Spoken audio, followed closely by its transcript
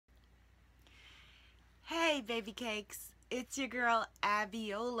Hey baby cakes, it's your girl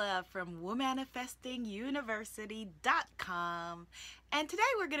Abiola from womanifestinguniversity.com, and today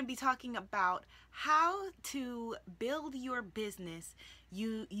we're going to be talking about how to build your business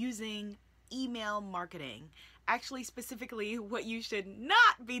using email marketing. Actually, specifically what you should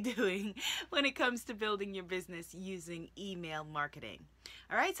not be doing when it comes to building your business using email marketing.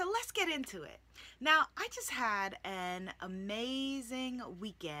 All right, so let's get into it. Now, I just had an amazing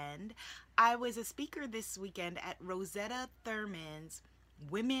weekend. I was a speaker this weekend at Rosetta Thurman's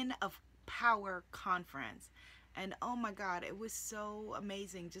Women of Power conference. And oh my God, it was so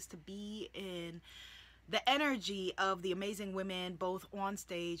amazing just to be in the energy of the amazing women both on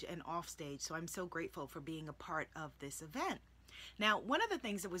stage and off stage. So I'm so grateful for being a part of this event. Now, one of the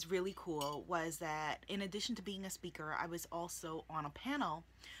things that was really cool was that in addition to being a speaker, I was also on a panel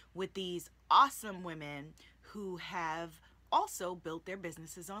with these awesome women who have also built their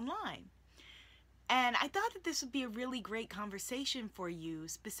businesses online. And I thought that this would be a really great conversation for you,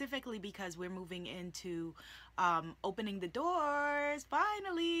 specifically because we're moving into opening the doors,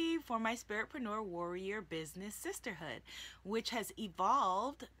 finally, for my Spiritpreneur Warrior Business Sisterhood, which has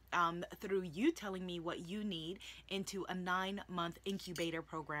evolved through you telling me what you need into a 9-month incubator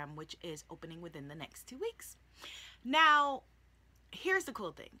program, which is opening within the next 2 weeks. Now, here's the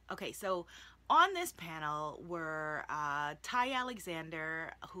cool thing. Okay, so on this panel were Ty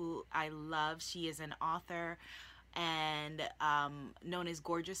Alexander, who I love. She is an author and known as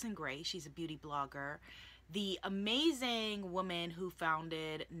Gorgeous and Gray. She's a beauty blogger. The amazing woman who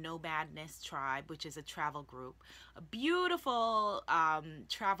founded Nomadness Tribe, which is a travel group. A beautiful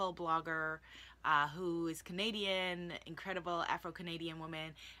travel blogger who is Canadian, incredible Afro-Canadian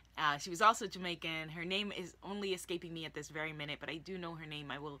woman. She was also Jamaican. Her name is only escaping me at this very minute, but I do know her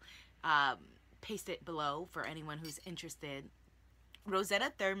name. I will paste it below for anyone who's interested.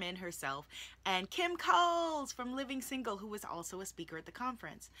 Rosetta Thurman herself, and Kim Coles from Living Single, who was also a speaker at the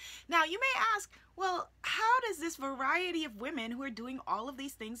conference. Now, you may ask, well, how does this variety of women who are doing all of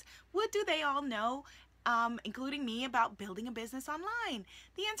these things, what do they all know, including me, about building a business online?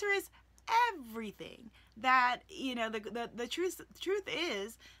 The answer is everything. That, you know, the truth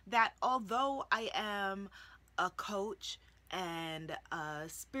is that although I am a coach and a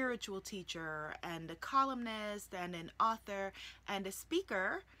spiritual teacher and a columnist and an author and a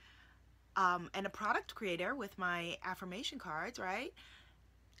speaker and a product creator with my affirmation cards, right,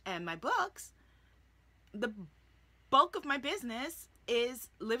 and my books, the bulk of my business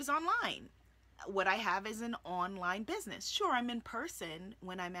lives online. What I have is an online business. Sure, I'm in person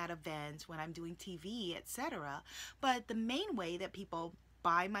when I'm at events, when I'm doing TV, etc. But the main way that people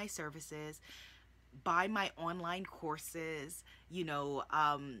buy my services, buy my online courses, you know,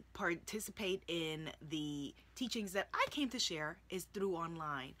 participate in the teachings that I came to share is through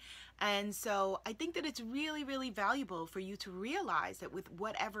online. And so I think that it's really, really valuable for you to realize that with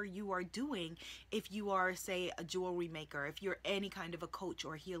whatever you are doing, if you are, say, a jewelry maker, if you're any kind of a coach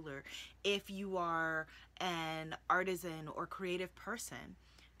or healer, if you are an artisan or creative person,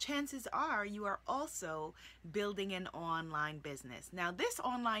 chances are you are also building an online business. Now, this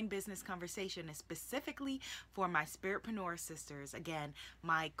online business conversation is specifically for my Spiritpreneur sisters, again,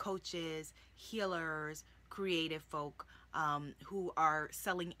 my coaches, healers, creative folk who are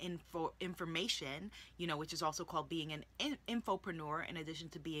selling information, you know, which is also called being an infopreneur in addition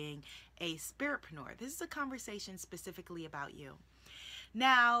to being a spiritpreneur. This is a conversation specifically about you.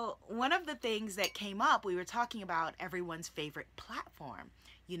 Now, one of the things that came up, we were talking about everyone's favorite platform,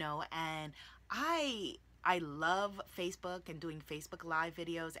 you know, and I love Facebook and doing Facebook Live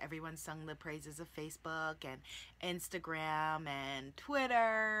videos. Everyone sung the praises of Facebook and Instagram and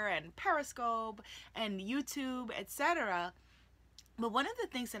Twitter and Periscope and YouTube, etc. But one of the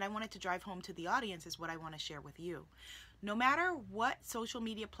things that I wanted to drive home to the audience is what I want to share with you. No matter what social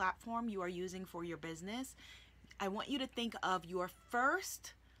media platform you are using for your business, I want you to think of your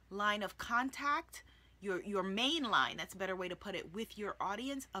first line of contact, your main line, that's a better way to put it, with your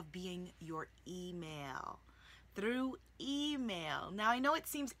audience, of being your email. Through email. Now, I know it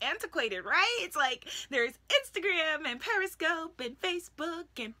seems antiquated, right? It's like there's Instagram and Periscope and Facebook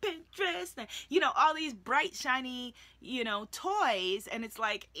and Pinterest and, you know, all these bright, shiny, you know, toys. And it's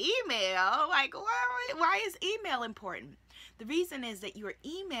like, email? Like, why is email important? The reason is that your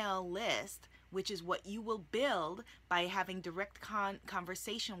email list, which is what you will build by having direct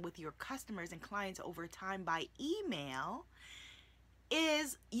conversation with your customers and clients over time by email,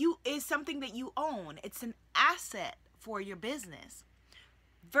 is something that you own. It's an asset for your business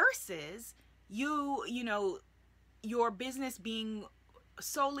versus you know, your business being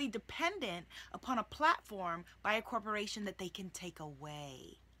solely dependent upon a platform by a corporation that they can take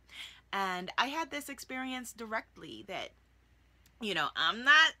away. And I had this experience directly that, I'm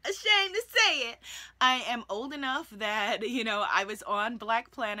not ashamed to say it. I am old enough that, I was on Black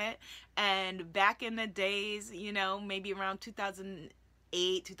Planet, and back in the days, maybe around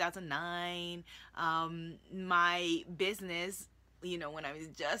 2008, 2009, my business, when I was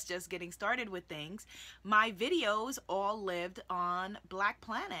just getting started with things, my videos all lived on Black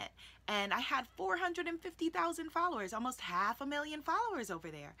Planet. And I had 450,000 followers, almost 500,000 followers over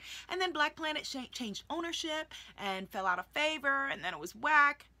there. And then Black Planet changed ownership and fell out of favor, and then it was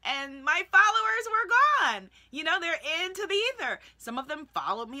whack, and my followers were gone. They're into the ether. Some of them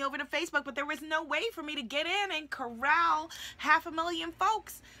followed me over to Facebook, but there was no way for me to get in and corral 500,000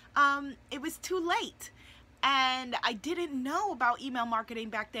 folks. It was too late. And I didn't know about email marketing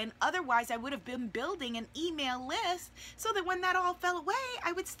back then. Otherwise, I would have been building an email list so that when that all fell away,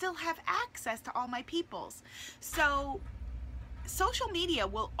 I would still have access to all my peoples. So social media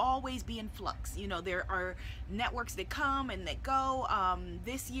will always be in flux. There are networks that come and that go.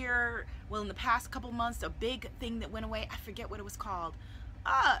 This year, in the past couple months, a big thing that went away, I forget what it was called.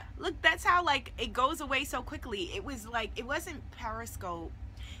 Look, that's how it goes away so quickly. It wasn't Periscope.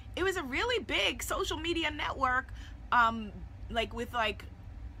 It was a really big social media network, with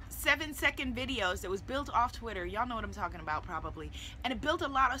 7-second videos that was built off Twitter. Y'all know what I'm talking about probably. And it built a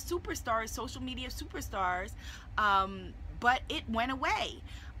lot of superstars, social media superstars, but it went away.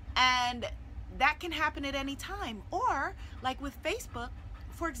 And that can happen at any time. Or like with Facebook,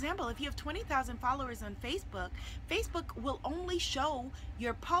 for example, if you have 20,000 followers on Facebook, Facebook will only show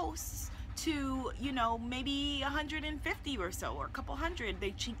your posts to maybe 150 or so, or a couple hundred.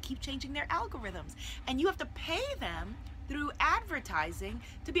 They keep changing their algorithms, and you have to pay them through advertising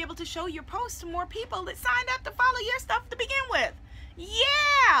to be able to show your posts to more people that signed up to follow your stuff to begin with.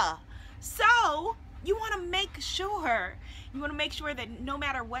 Yeah, so you want to make sure that no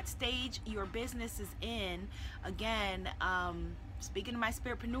matter what stage your business is in, again, speaking to my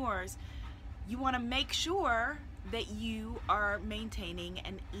spiritpreneurs, you want to make sure that you are maintaining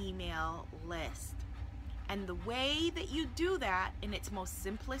an email list. And the way that you do that in its most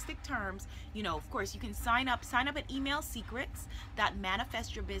simplistic terms, of course, you can sign up at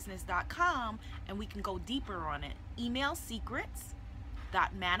emailsecrets.manifestyourbusiness.com, and we can go deeper on it.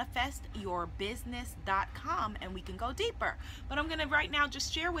 Emailsecrets.manifestyourbusiness.com, and we can go deeper. But I'm going to right now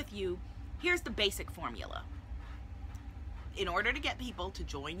just share with you, here's the basic formula. In order to get people to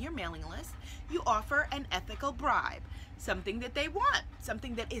join your mailing list, you offer an ethical bribe, something that they want,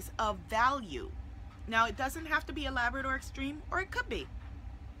 something that is of value. Now, it doesn't have to be elaborate or extreme, or it could be.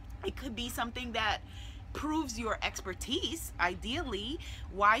 It could be something that proves your expertise, ideally.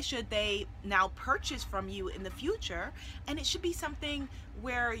 Why should they now purchase from you in the future? And it should be something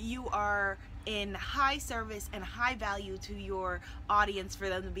where you are in high service and high value to your audience, for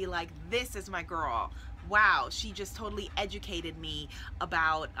them to be like, this is my girl. Wow, she just totally educated me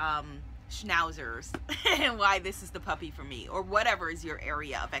about schnauzers and why this is the puppy for me, or whatever is your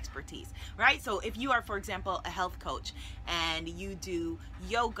area of expertise, right? So if you are, for example, a health coach and you do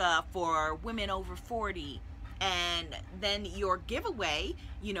yoga for women over 40, and then your giveaway,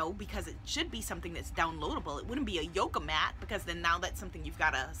 because it should be something that's downloadable. It wouldn't be a yoga mat, because then now that's something you've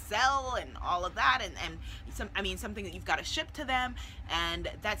got to sell and all of that, and something that you've got to ship to them,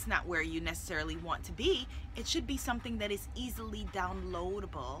 and that's not where you necessarily want to be. It should be something that is easily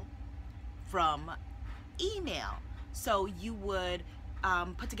downloadable from email. So you would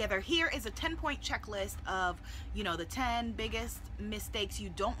put together, here is a 10-point checklist of the 10 biggest mistakes you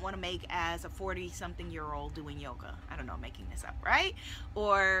don't want to make as a 40-something-year-old doing yoga. I don't know, I'm making this up, right?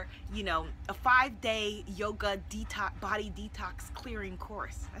 Or a 5-day yoga body detox clearing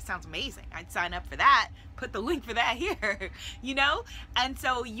course. That sounds amazing. I'd sign up for that. Put the link for that here. And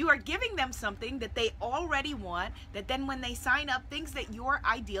so you are giving them something that they already want, that then when they sign up, things that your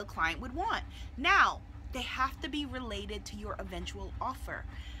ideal client would want. Now, they have to be related to your eventual offer.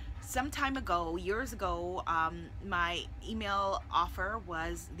 Some time ago, years ago, my email offer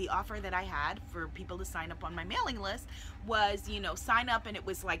was, the offer that I had for people to sign up on my mailing list was, sign up, and it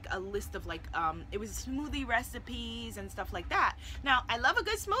was like a list of it was smoothie recipes and stuff like that. Now, I love a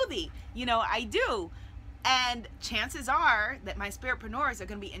good smoothie, I do. And chances are that my spiritpreneurs are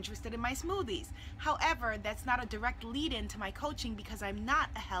going to be interested in my smoothies. However, that's not a direct lead into my coaching, because I'm not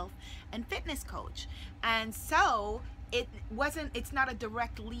a health and fitness coach. And so it's not a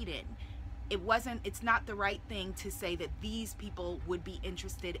direct lead in. It's not the right thing to say that these people would be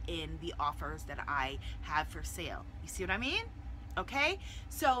interested in the offers that I have for sale. You see what I mean? Okay?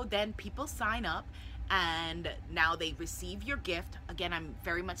 So then people sign up, and now they receive your gift. Again, I'm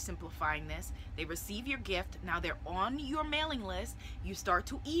very much simplifying this. They receive your gift. Now they're on your mailing list. You start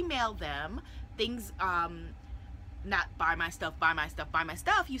to email them things, not buy my stuff, buy my stuff, buy my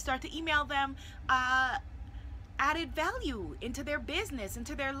stuff. You start to email them added value into their business,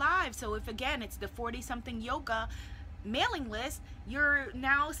 into their lives. So if, again, it's the 40-something yoga mailing list, you're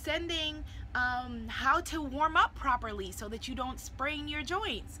now sending how to warm up properly so that you don't sprain your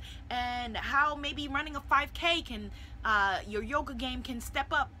joints, and how maybe running a 5K can, your yoga game can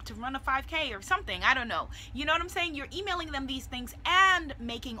step up to run a 5K or something. I don't know. You know what I'm saying? You're emailing them these things and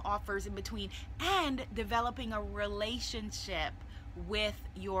making offers in between and developing a relationship with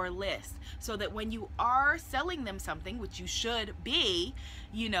your list, so that when you are selling them something, which you should be,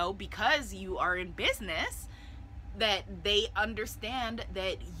 you know, because you are in business, that they understand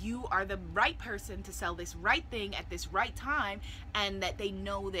that you are the right person to sell this right thing at this right time, and that they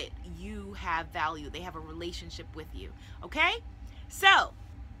know that you have value. They have a relationship with you. Okay? So,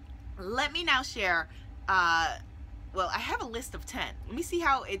 let me now share, well, I have a list of 10. Let me see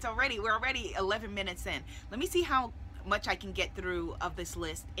how we're already 11 minutes in. Let me see how much I can get through of this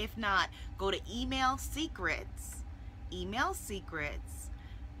list. If not, go to email secrets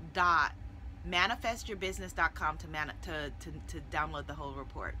manifestyourbusiness.com to download the whole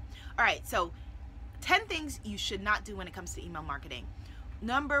report. All right, so 10 things you should not do when it comes to email marketing.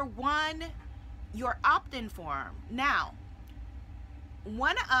 Number 1, your opt-in form. Now,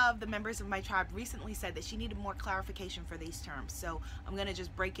 one of the members of my tribe recently said that she needed more clarification for these terms, so I'm going to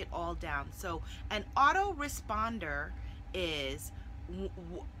just break it all down. So an autoresponder is,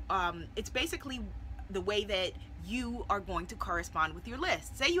 it's basically the way that you are going to correspond with your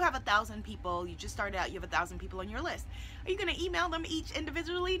list. Say you have 1,000 people, you just started out, you have 1,000 people on your list. Are you going to email them each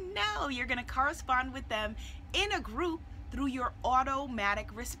individually? No, you're going to correspond with them in a group through your automatic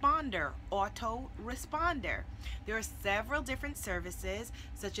responder, autoresponder. There are several different services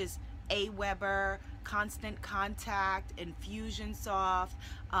such as Aweber, Constant Contact, Infusionsoft,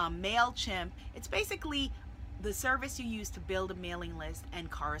 MailChimp. It's basically the service you use to build a mailing list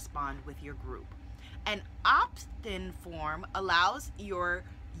and correspond with your group. An opt-in form allows your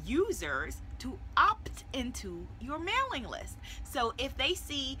users to opt into your mailing list. So if they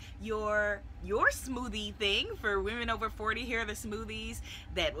see your smoothie thing for women over 40, here are the smoothies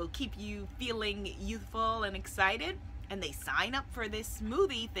that will keep you feeling youthful and excited, and they sign up for this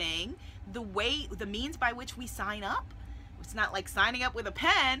smoothie thing, the means by which we sign up, it's not like signing up with a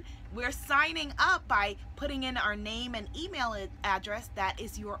pen. We're signing up by putting in our name and email address. That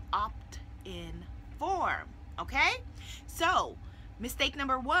is your opt-in form. Okay? So, mistake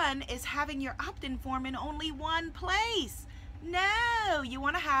number 1 is having your opt-in form in only one place. No, you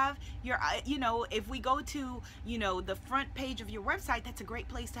want to have your, if we go to, the front page of your website, that's a great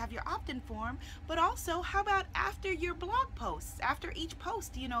place to have your opt-in form. But also, how about after your blog posts? After each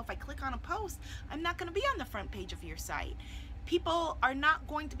post, if I click on a post, I'm not going to be on the front page of your site. People are not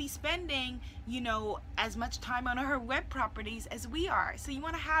going to be spending, as much time on our web properties as we are. So you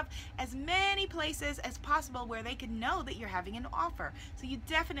want to have as many places as possible where they can know that you're having an offer. So you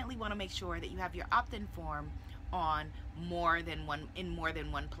definitely want to make sure that you have your opt-in form on more than one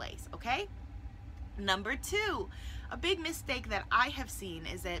place, okay? Number 2, a big mistake that I have seen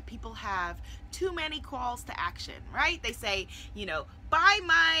is that people have too many calls to action, right? They say, buy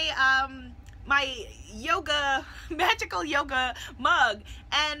my yoga, magical yoga mug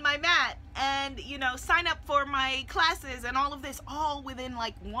and my mat, and sign up for my classes and all of this, all within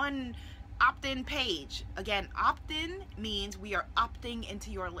like one opt-in page. Again, opt-in means we are opting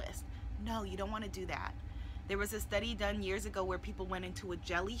into your list. No, you don't want to do that. There was a study done years ago where people went into a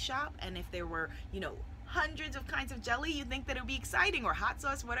jelly shop, and if there were, hundreds of kinds of jelly, you think that it would be exciting, or hot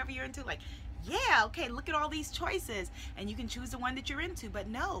sauce, whatever you're into, like, yeah, okay, look at all these choices, and you can choose the one that you're into. But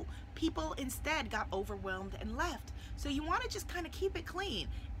no, people instead got overwhelmed and left. So you want to just kind of keep it clean.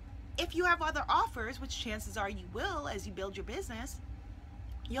 If you have other offers, which chances are you will as you build your business,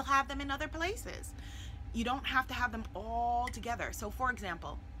 you'll have them in other places. You don't have to have them all together. So for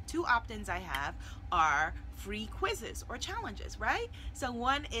example, 2 opt-ins I have are free quizzes or challenges, right? So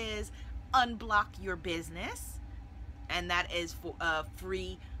one is Unblock Your Business, and that is for a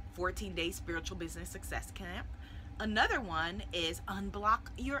free 14-day spiritual business success camp. Another one is Unblock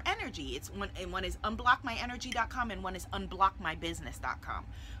Your Energy. One is unblockmyenergy.com and one is unblockmybusiness.com,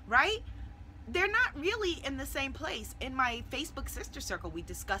 right? They're not really in the same place. In my Facebook sister circle, we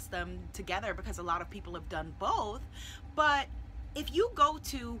discuss them together because a lot of people have done both. But if you go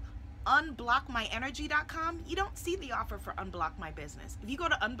to unblockmyenergy.com, you don't see the offer for Unblock My Business. If you go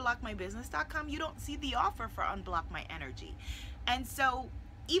to unblockmybusiness.com, you don't see the offer for Unblock My Energy. And so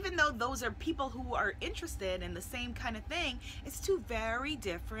even though those are people who are interested in the same kind of thing, it's two very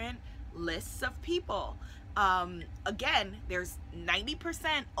different lists of people. Again, there's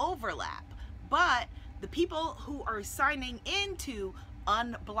 90% overlap, but the people who are signing into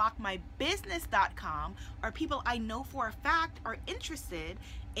unblockmybusiness.com are people I know for a fact are interested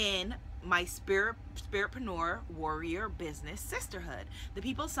in my Spiritpreneur Warrior Business Sisterhood. The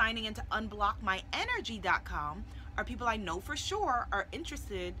people signing into unblockmyenergy.com are people I know for sure are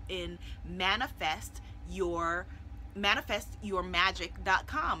interested in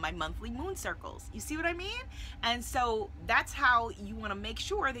manifestyourmagic.com, my monthly moon circles. You see what I mean? And so that's how you want to make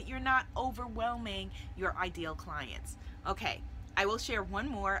sure that you're not overwhelming your ideal clients. Okay, I will share one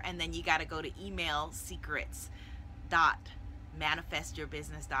more, and then you got to go to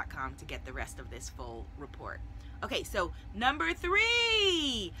emailsecrets.manifestyourbusiness.com to get the rest of this full report. Okay, so number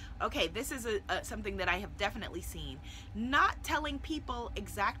 3. Okay, this is something that I have definitely seen. Not telling people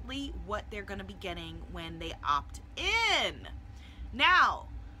exactly what they're going to be getting when they opt in. Now,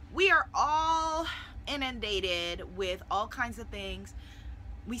 we are all inundated with all kinds of things.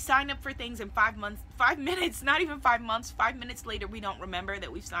 We sign up for things in 5 minutes, not even 5 months, 5 minutes later, we don't remember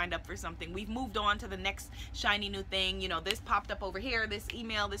that we've signed up for something. We've moved on to the next shiny new thing. You know, this popped up over here, this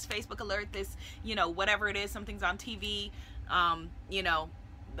email, this Facebook alert, this, you know, whatever it is, something's on TV, you know,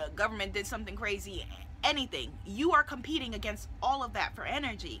 the government did something crazy, anything. You are competing against all of that for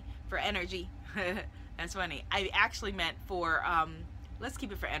energy. That's funny. I actually meant for, let's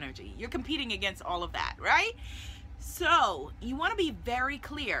keep it for energy. You're competing against all of that, right? So you want to be very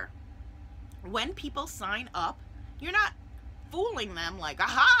clear. When people sign up, you're not fooling them like,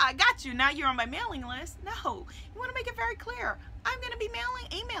 aha, I got you, now you're on my mailing list. No, you want to make it very clear. I'm going to be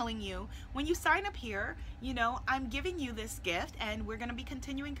emailing you. When you sign up here, you know, I'm giving you this gift, and we're going to be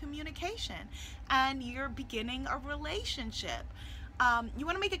continuing communication, and you're beginning a relationship. You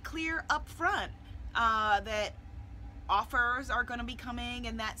want to make it clear up front that offers are going to be coming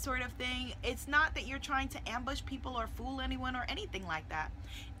and that sort of thing. It's not that you're trying to ambush people or fool anyone or anything like that.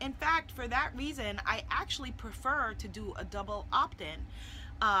 In fact, for that reason, I actually prefer to do a double opt-in,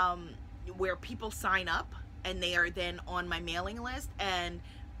 where people sign up and they are then on my mailing list, and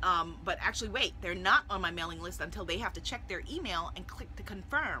but actually wait, they're not on my mailing list until they have to check their email and click to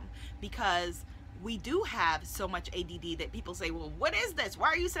confirm, because we do have so much ADD that people say, well, what is this? Why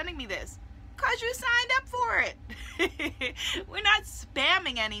are you sending me this? Because you signed up for it. We're not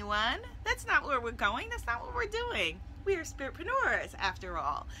spamming anyone. That's not where we're going. That's not what we're doing. We are spiritpreneurs after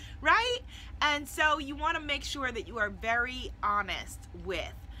all, right? And so you want to make sure that you are very honest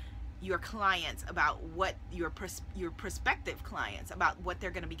with your clients about what your prospective clients about what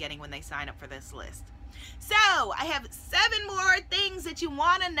they're going to be getting when they sign up for this list. So I have 7 more things that you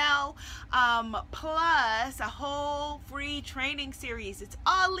want to know, plus a whole free training series. It's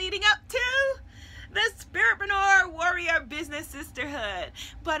all leading up to the Spiritpreneur Warrior Business Sisterhood.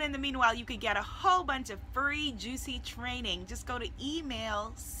 But in the meanwhile, you could get a whole bunch of free juicy training. Just go to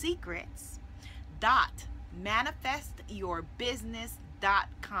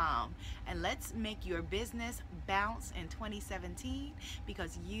emailsecrets.manifestyourbusiness.com, and let's make your business bounce in 2017,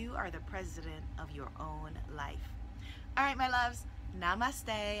 because you are the president of your own life. All right, my loves, namaste.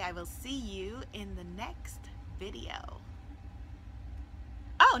 I will see you in the next video.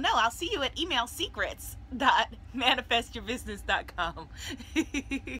 Oh no, I'll see you at emailsecrets.manifestyourbusiness.com.